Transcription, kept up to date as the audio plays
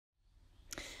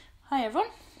Hi everyone,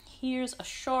 here's a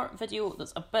short video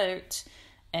that's about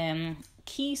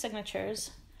key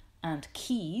signatures and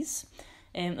keys.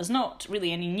 There's not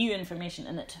really any new information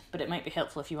in it, but it might be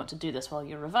helpful if you want to do this while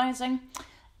you're revising.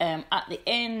 At the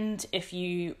end, if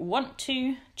you want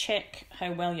to check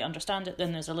how well you understand it,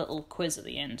 then there's a little quiz at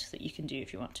the end that you can do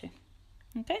if you want to.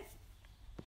 Okay?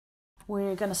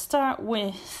 We're going to start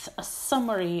with a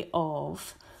summary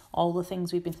of all the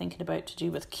things we've been thinking about to do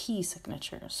with key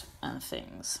signatures and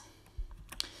things.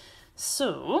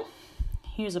 So,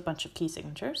 here's a bunch of key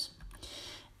signatures.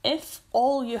 If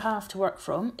all you have to work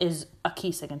from is a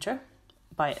key signature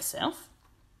by itself,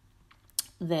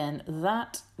 then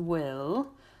that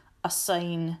will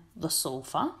assign the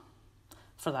solfa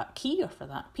for that key or for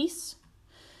that piece.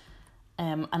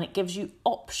 And it gives you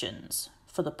options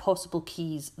for the possible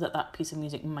keys that piece of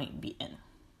music might be in.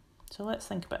 So let's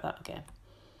think about that again.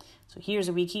 So here's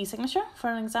a wee key signature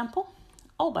for an example,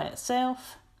 all by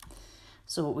itself.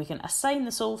 So we can assign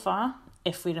the solfa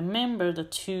if we remember the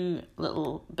two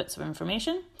little bits of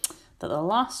information, that the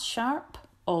last sharp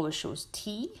always shows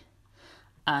T,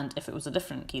 and if it was a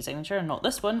different key signature, not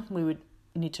this one, we would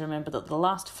need to remember that the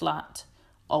last flat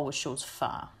always shows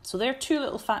Fa. So there are two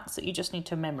little facts that you just need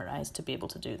to memorise to be able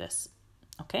to do this,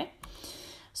 okay?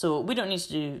 So we don't need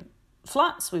to do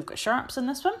flats, we've got sharps in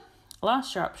this one.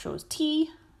 Last sharp shows T,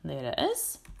 there it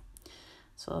is.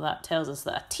 So that tells us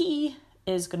that a T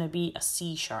is going to be a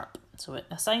C sharp. So it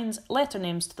assigns letter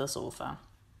names to the solfa.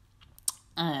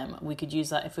 We could use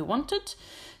that if we wanted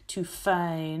to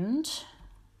find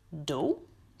Do.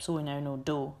 So we now know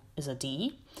Do is a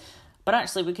D. But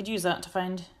actually we could use that to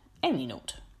find any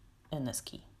note in this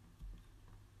key.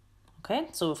 Okay,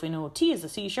 so if we know T is a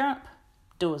C sharp,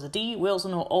 Do is a D, we also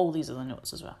know all these other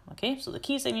notes as well. Okay, so the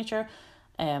key signature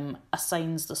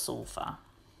assigns the solfa.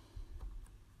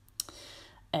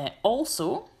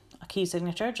 Also, a key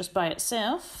signature just by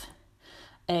itself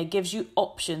gives you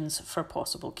options for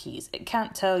possible keys. It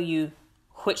can't tell you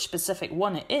which specific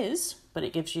one it is, but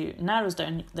it narrows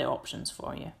down the options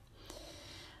for you.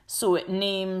 So it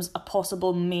names a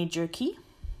possible major key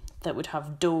that would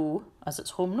have Do as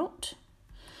its home note,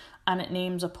 and it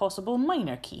names a possible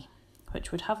minor key,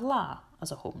 which would have La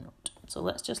as a home note. So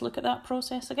let's just look at that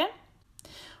process again.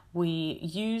 We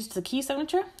used the key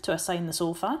signature to assign the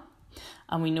solfa,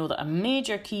 and we know that a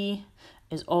major key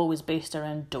is always based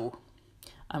around Do.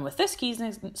 And with this key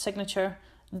signature,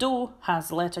 Do has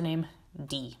the letter name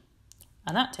D.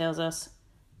 And that tells us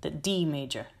that D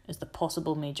major is the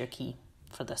possible major key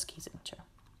for this key signature.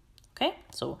 Okay,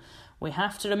 so we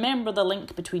have to remember the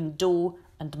link between Do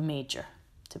and major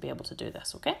to be able to do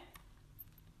this, okay?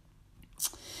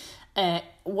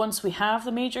 Once we have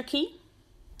the major key,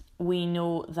 we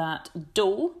know that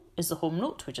Do is the home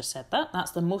note. We just said that.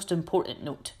 That's the most important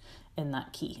note in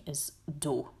that key, is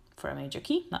Do for a major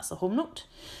key. That's the home note.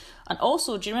 And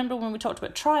also, do you remember when we talked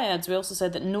about triads, we also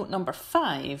said that note number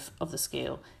 5 of the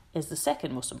scale is the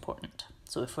second most important.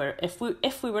 So if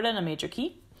we were in a major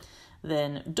key,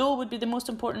 then Do would be the most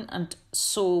important and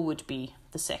Sol would be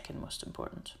the second most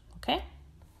important. Okay?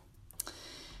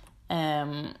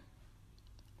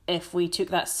 If we took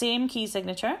that same key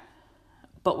signature,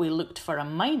 but we looked for a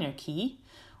minor key,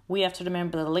 we have to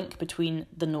remember the link between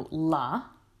the note La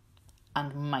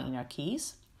and minor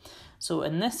keys. So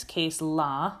in this case,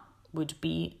 La would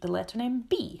be the letter name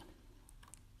B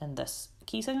in this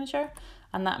key signature,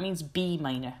 and that means B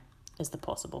minor is the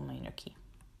possible minor key.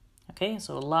 Okay,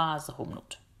 so La is the home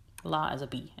note. La is a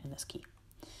B in this key.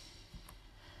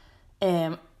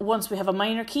 Once we have a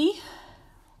minor key,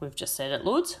 we've just said it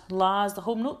loads. La is the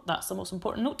home note, that's the most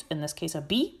important note, in this case a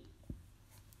B.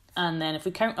 And then if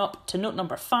we count up to note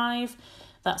number 5,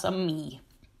 that's a Mi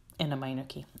in a minor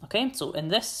key. Okay, so in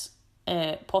this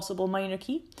possible minor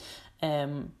key,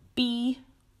 B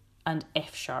and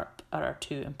F sharp are our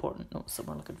two important notes that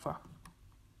we're looking for.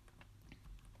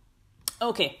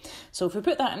 Okay, so if we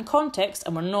put that in context,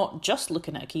 and we're not just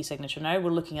looking at a key signature now,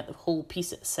 we're looking at the whole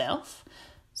piece itself.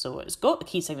 So it's got the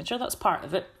key signature, that's part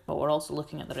of it, but we're also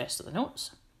looking at the rest of the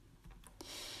notes.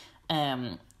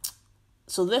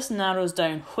 So this narrows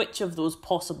down which of those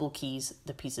possible keys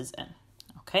the piece is in.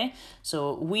 Okay,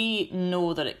 so we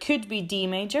know that it could be D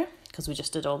major, because we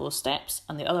just did all those steps,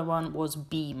 and the other one was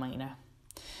B minor.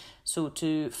 So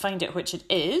to find out which it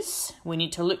is, we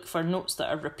need to look for notes that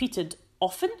are repeated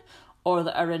often or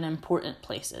that are in important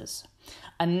places.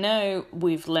 And now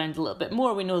we've learned a little bit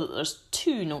more. We know that there's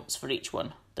 2 notes for each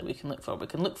one that we can look for. We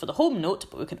can look for the home note,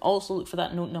 but we can also look for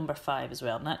that note number 5 as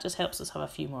well, and that just helps us have a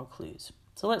few more clues.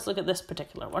 So let's look at this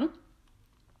particular one.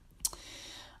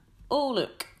 Oh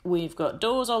look, we've got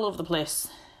Do's all over the place.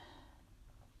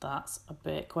 That's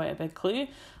quite a big clue.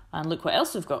 And look what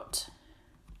else we've got.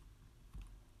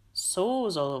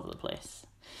 So's all over the place.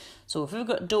 So if we've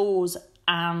got do's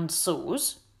and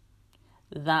so's,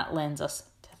 that lends us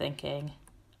to thinking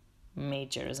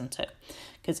major, isn't it?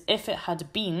 Because if it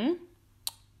had been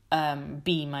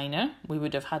B minor, we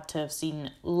would have had to have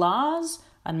seen la's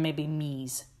and maybe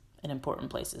me's in important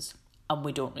places. And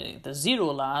we don't really. There's 0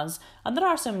 la's and there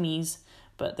are some me's,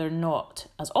 but they're not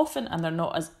as often and they're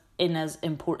not as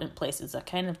important places. We're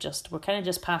kind of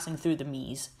just passing through the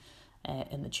me's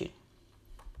in the tune.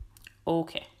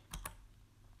 Okay.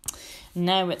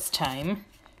 Now it's time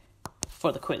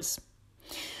for the quiz.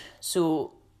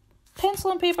 So,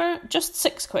 pencil and paper, just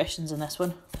 6 questions in this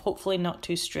one. Hopefully not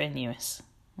too strenuous.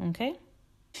 Okay?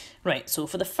 Right, so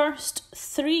for the first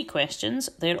 3 questions,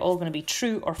 they're all going to be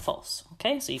true or false.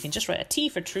 Okay, so you can just write a T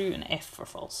for true and F for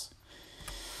false.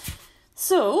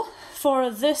 So, for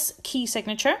this key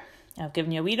signature, I've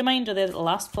given you a wee reminder there that the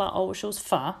last flat always shows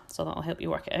Fa, so that'll help you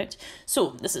work it out.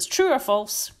 So, this is true or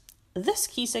false. This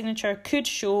key signature could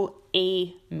show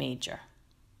A major.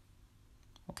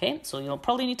 Okay, so you'll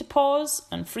probably need to pause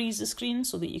and freeze the screen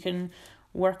so that you can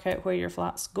work out where your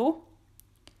flats go.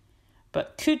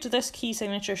 But could this key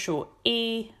signature show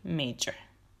A major?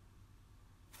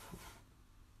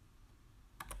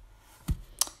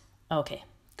 Okay,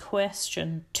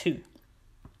 question 2.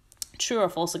 True or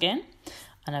false again?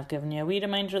 And I've given you a wee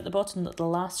reminder at the bottom that the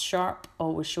last sharp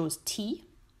always shows T.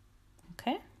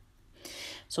 Okay,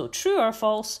 so true or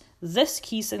false, this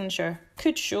key signature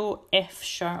could show F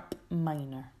sharp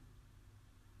minor.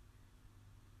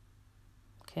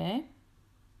 Okay.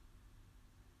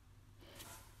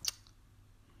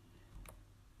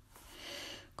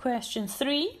 Question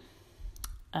 3,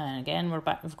 and again we're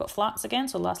back. We've got flats again,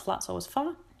 so last flat's always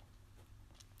Fa.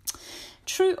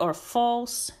 True or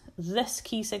false, this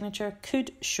key signature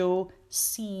could show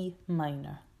C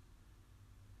minor.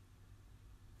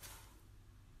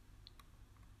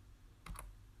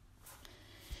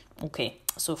 Okay,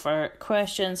 so for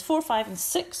questions 4, 5, and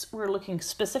 6, we're looking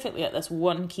specifically at this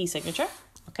one key signature,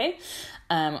 okay,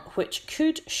 which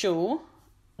could show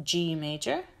G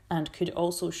major and could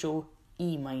also show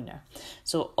E minor.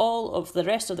 So all of the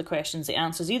rest of the questions, the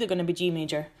answer is either going to be G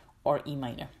major or E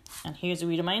minor. And here's a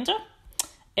wee reminder.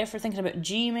 If we're thinking about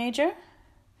G major,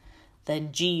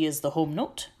 then G is the home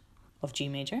note of G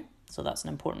major. So that's an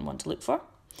important one to look for.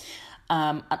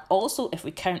 And also, if we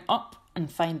count up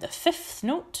and find the 5th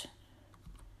note,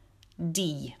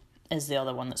 D is the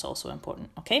other one that's also important.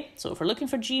 Okay, so if we're looking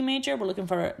for G major, we're looking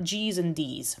for G's and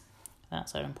D's.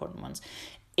 That's our important ones.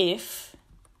 If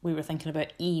we were thinking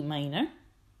about E minor,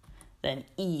 then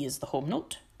E is the home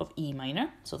note of E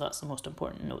minor. So that's the most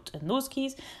important note in those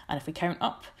keys. And if we count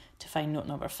up to find note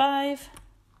number 5,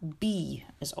 B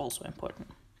is also important.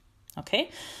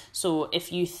 Okay, so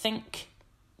if you think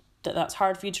that that's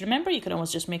hard for you to remember, you can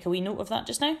always just make a wee note of that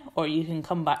just now, or you can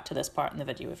come back to this part in the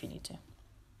video if you need to.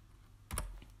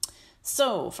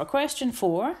 So for question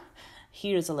 4,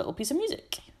 here's a little piece of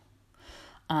music.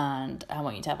 And I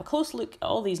want you to have a close look at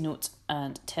all these notes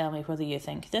and tell me whether you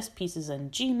think this piece is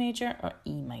in G major or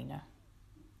E minor.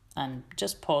 And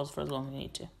just pause for as long as you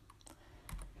need to.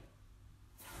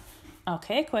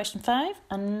 Okay, question 5,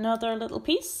 another little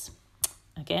piece.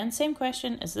 Again, same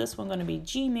question, is this one going to be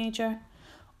G major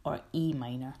or E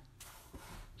minor?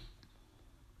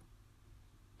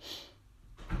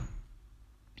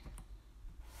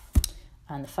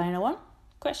 And the final one,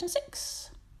 question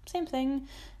 6, same thing.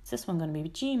 Is this one going to be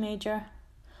G major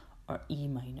or E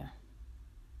minor?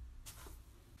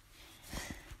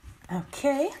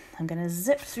 Okay, I'm going to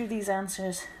zip through these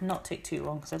answers, not take too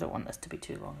long because I don't want this to be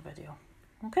too long a video.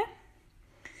 Okay,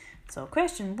 so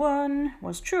question 1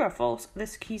 was true or false.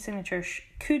 This key signature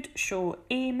could show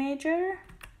A major.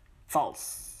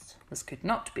 False. This could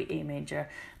not be A major.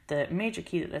 The major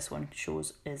key that this one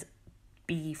shows is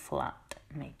B flat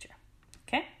major.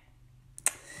 Okay.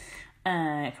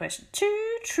 Question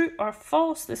 2, true or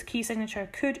false, this key signature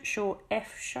could show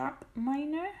F sharp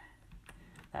minor.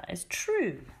 That is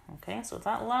true. Okay, so if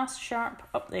that last sharp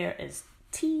up there is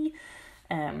T,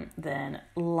 then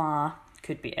La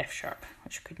could be F sharp,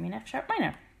 which could mean F sharp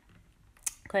minor.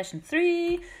 Question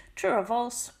 3, true or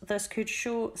false, this could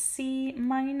show C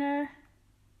minor.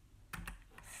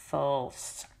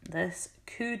 False. This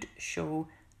could show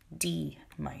D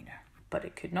minor, but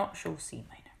it could not show C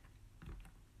minor.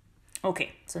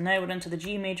 Okay, so now we're into the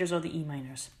G majors or the E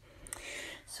minors.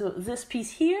 So this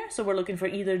piece here, so we're looking for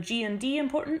either G and D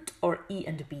important or E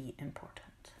and B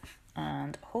important.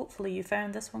 And hopefully you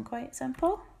found this one quite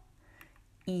simple.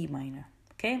 E minor.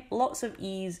 Okay, lots of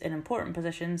E's in important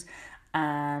positions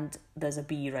and there's a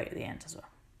B right at the end as well.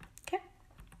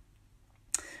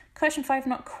 Question 5,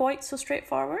 not quite so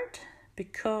straightforward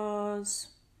because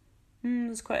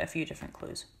there's quite a few different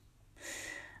clues.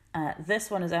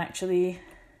 This one is actually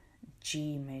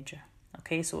G major.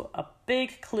 Okay, so a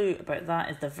big clue about that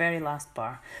is the very last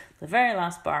bar. The very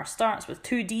last bar starts with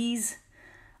 2 Ds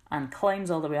and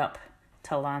climbs all the way up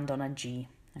to land on a G.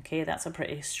 Okay, that's a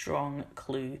pretty strong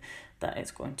clue that it's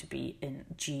going to be in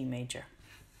G major.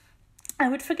 I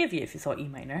would forgive you if you thought E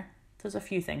minor. There's a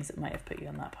few things that might have put you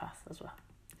on that path as well.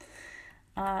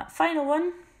 Final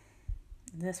one,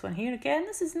 this one here again.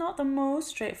 This is not the most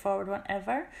straightforward one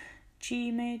ever.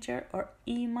 G major or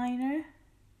E minor?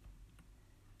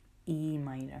 E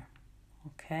minor.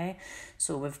 Okay,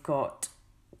 so we've got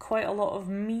quite a lot of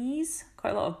me's,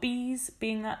 quite a lot of B's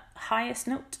being that highest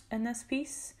note in this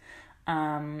piece.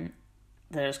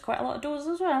 There's quite a lot of do's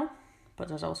as well, but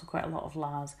there's also quite a lot of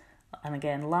la's. And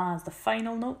again, la is the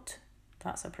final note.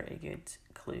 That's a pretty good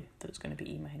clue that it's going to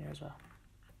be E minor as well.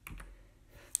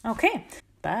 Okay,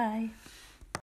 bye.